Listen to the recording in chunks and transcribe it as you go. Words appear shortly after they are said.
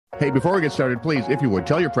Hey, before we get started, please, if you would,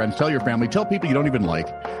 tell your friends, tell your family, tell people you don't even like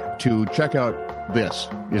to check out This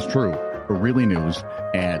Is True, for Really News,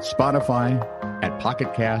 at Spotify, at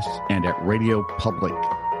Pocket Casts, and at Radio Public.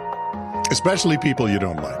 Especially people you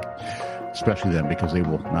don't like. Especially them, because they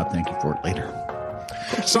will not thank you for it later.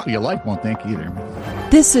 People you like won't thank you either.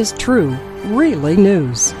 This is True, Really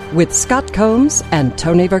News with Scott Combs and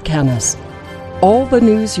Tony Vercanis. All the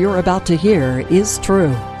news you're about to hear is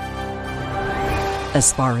true,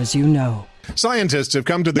 as far as you know. Scientists have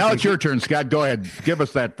come to the... Now it's your turn, Scott. Go ahead. Give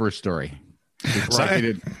us that first story. Before I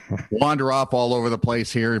could wander off all over the place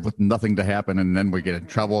here with nothing to happen, and then we get in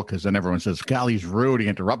trouble because then everyone says, Golly's rude. He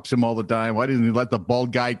interrupts him all the time. Why didn't he let the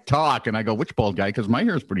bald guy talk? And I go, which bald guy? Because my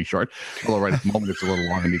hair is pretty short. Although right at the moment it's a little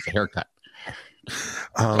long and needs a haircut.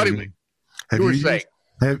 Anyway, you were saying.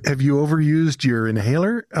 Have you overused your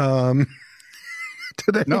inhaler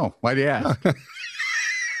today? No. Why do you ask?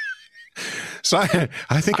 So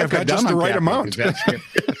I think I've got just the right amount.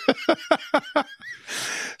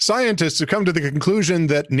 Scientists have come to the conclusion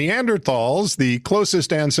that Neanderthals, the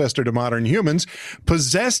closest ancestor to modern humans,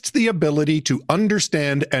 possessed the ability to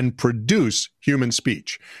understand and produce human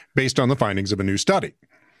speech, based on the findings of a new study.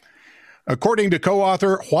 According to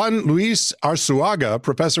co-author Juan Luis Arzuaga,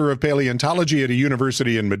 professor of paleontology at a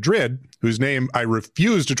university in Madrid, whose name I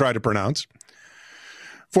refuse to try to pronounce,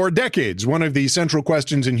 for decades, one of the central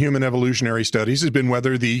questions in human evolutionary studies has been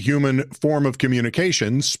whether the human form of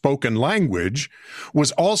communication, spoken language,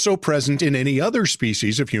 was also present in any other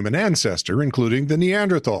species of human ancestor, including the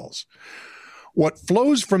Neanderthals. What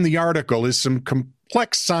flows from the article is some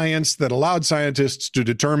complex science that allowed scientists to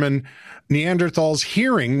determine Neanderthals'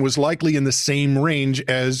 hearing was likely in the same range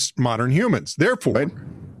as modern humans. Therefore,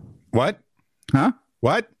 what? Huh?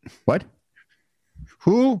 What? What?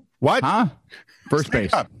 Who? What? Huh? First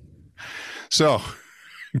base. So,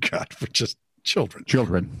 God, we're just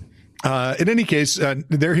children. In any case,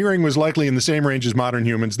 their hearing was likely in the same range as modern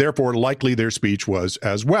humans. Therefore, likely their speech was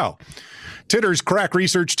as well. Titter's crack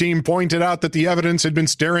research team pointed out that the evidence had been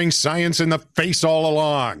staring science in the face all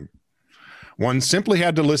along. One simply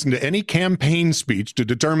had to listen to any campaign speech to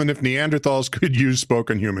determine if Neanderthals could use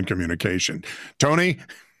spoken human communication. Tony?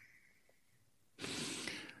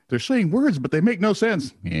 They're saying words, but they make no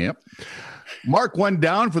sense. Yep. Mark one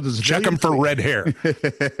down for the civilian. Check them for red hair.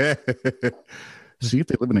 See if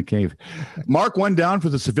they live in a cave. Mark one down for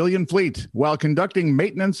the civilian fleet. While conducting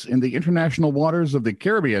maintenance in the international waters of the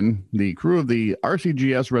Caribbean, the crew of the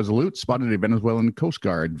RCGS Resolute spotted a Venezuelan Coast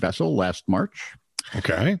Guard vessel last March.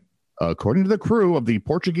 Okay. According to the crew of the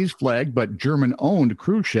Portuguese flag but German-owned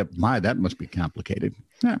cruise ship, my, that must be complicated.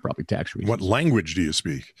 Probably tax reasons. What language do you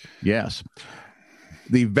speak? Yes.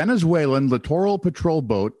 The Venezuelan littoral patrol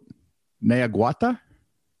boat Nayaguata?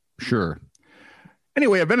 Sure.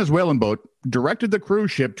 Anyway, a Venezuelan boat directed the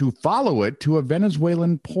cruise ship to follow it to a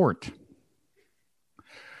Venezuelan port.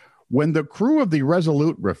 When the crew of the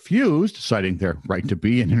Resolute refused, citing their right to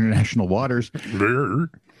be in international waters,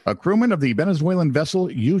 a crewman of the Venezuelan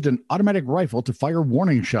vessel used an automatic rifle to fire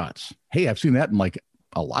warning shots. Hey, I've seen that in like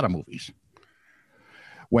a lot of movies.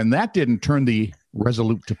 When that didn't turn the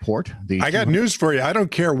Resolute to port. I got news for you. I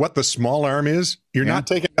don't care what the small arm is. You're not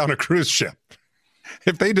taking down a cruise ship.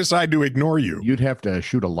 If they decide to ignore you, you'd have to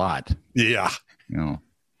shoot a lot. Yeah. You know,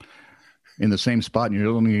 in the same spot, and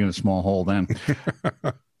you're only in a small hole then.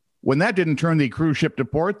 When that didn't turn the cruise ship to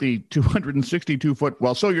port, the 262-foot,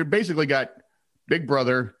 well, so you're basically got Big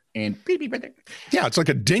Brother and beep, beep, beep. Yeah, it's like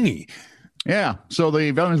a dinghy. Yeah. So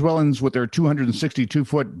the Venezuelans with their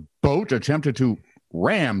 262-foot boat attempted to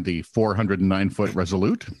ram the 409-foot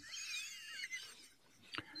Resolute.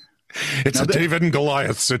 It's a David and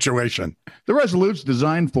Goliath situation. The Resolute's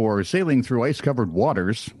designed for sailing through ice-covered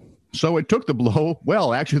waters, so it took the blow.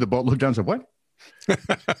 Well, actually, the boat looked down and said, what?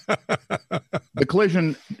 The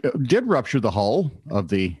collision did rupture the hull of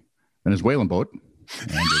the Venezuelan boat,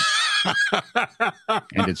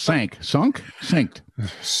 and it sank. Sank?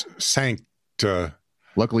 Sank.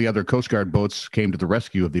 Luckily, other Coast Guard boats came to the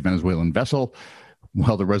rescue of the Venezuelan vessel,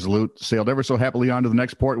 while the Resolute sailed ever so happily on to the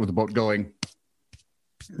next port with the boat going,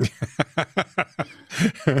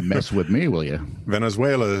 mess with me, will you?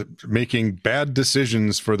 Venezuela making bad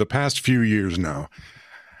decisions for the past few years now.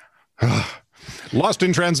 Lost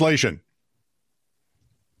in translation.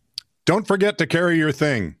 Don't forget to carry your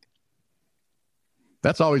thing.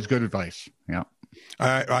 That's always good advice. Yeah.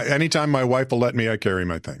 Anytime my wife will let me, I carry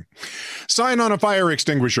my thing. Sign on a fire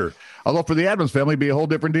extinguisher. Although for the Adams family, it'd be a whole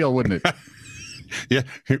different deal, wouldn't it? Yeah.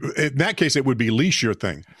 In that case, it would be leash your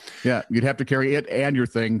thing. Yeah. You'd have to carry it and your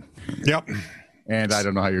thing. Yep. And I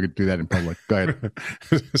don't know how you're going to do that in public. Go ahead.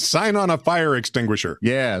 Sign on a fire extinguisher.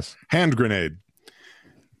 Yes. Hand grenade.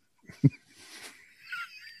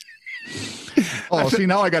 Oh, see,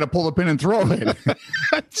 now I got to pull the pin and throw it.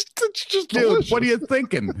 It's just Dude, delicious. what are you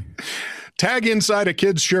thinking? Tag inside a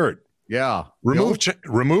kid's shirt. Yeah.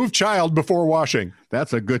 Remove child before washing.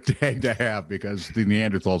 That's a good tag to have because the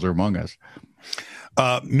Neanderthals are among us.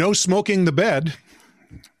 No smoking the bed.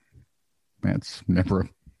 That's never a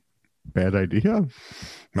bad idea.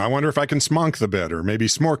 I wonder if I can smonk the bed or maybe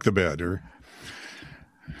smork the bed. Or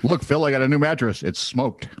Look, Phil, I got a new mattress. It's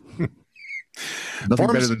smoked. Nothing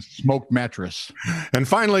better than smoked mattress. And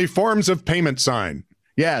finally, forms of payment sign.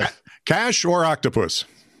 Yes. Cash or octopus.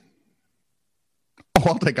 Oh,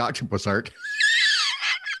 I'll take octopus art.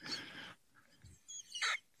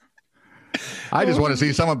 I just want to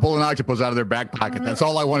see someone pull an octopus out of their back pocket. That's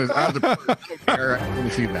all I want to. I want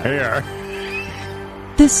to see that. Here.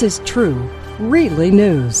 This is true, really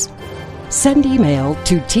news. Send email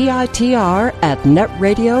to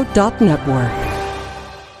TITR@netradio.network.